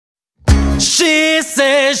She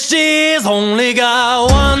says she's only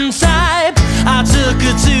got one type. I took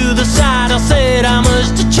her to the side, I said I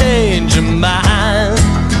must change your mind.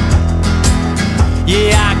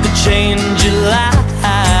 Yeah, I could change your life.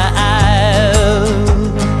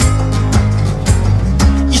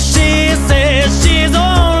 She says she's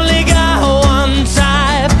only got one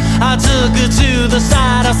type. I took her to the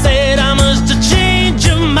side, I said I must change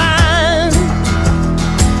your mind.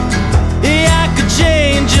 Yeah, I could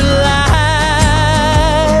change your life.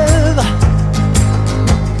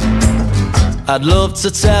 I'd love to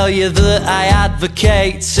tell you that I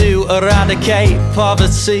advocate to eradicate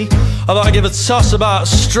poverty. I thought I'd give a toss about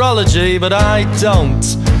astrology, but I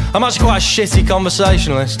don't. I'm actually quite a shitty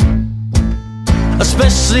conversationalist,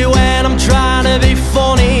 especially when I'm trying to be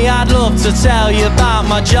funny. I'd love to tell you about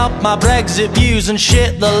my job, my Brexit views and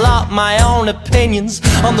shit the lot, my own opinions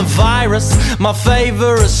on the virus, my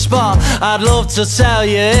favourite spot. I'd love to tell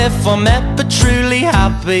you if I'm ever truly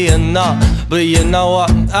happy or not. But you know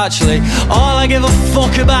what, actually, all I give a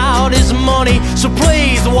fuck about is money. So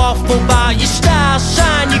please waffle about your style,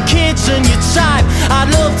 shine, your kids and your type. I'd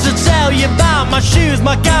love to tell you about my shoes,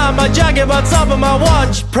 my car, my jacket, my top of my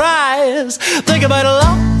watch price. Think about a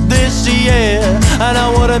lot this year, and I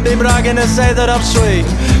wouldn't be bragging to say that I'm sweet.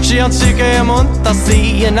 She on 2K a month, I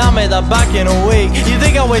see, and I made that back in a week. You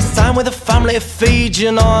think I waste time with a family to feed?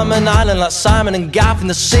 You know I'm an island like Simon and Garth in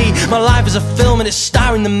the sea. My life is a film and it's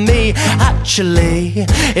starring the me. Actually,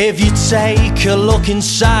 if you take a look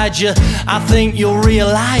inside you, I think you'll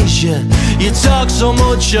realise you talk so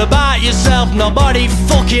much about yourself, nobody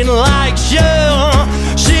fucking likes you.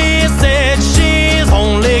 She said she's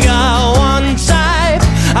only got one type.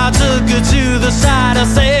 I took her to the side, I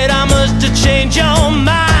said I must change your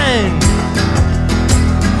mind.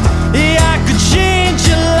 Yeah, I could change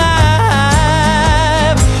your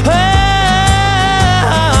life.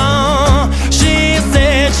 Oh, she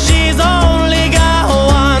said she's only got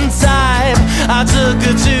one type. I took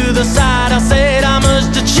her to the side, I said I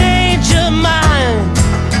must change your mind.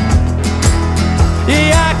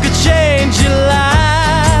 Yeah, I could change your life.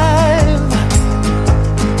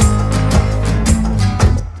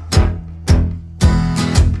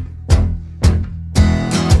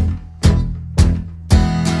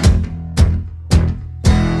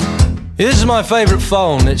 This is my favourite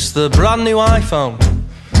phone, it's the brand new iPhone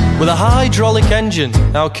with a hydraulic engine.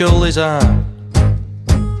 How cool is that?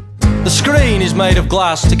 The screen is made of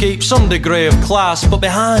glass to keep some degree of class, but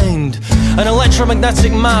behind an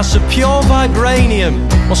electromagnetic mass of pure vibranium.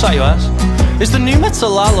 What's that, you ask? It's the new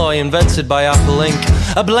metal alloy invented by Apple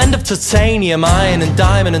Inc. A blend of titanium, iron and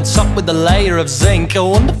diamond, and topped with a layer of zinc. A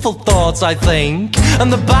wonderful thought, I think.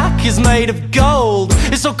 And the back is made of gold.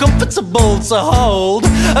 It's so comfortable to hold.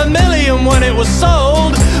 $1 million when it was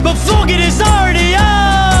sold, but fuck it, it's already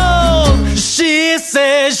old. She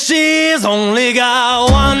says she's only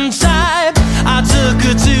got one type. I took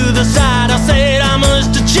her to the side, I said I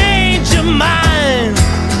must change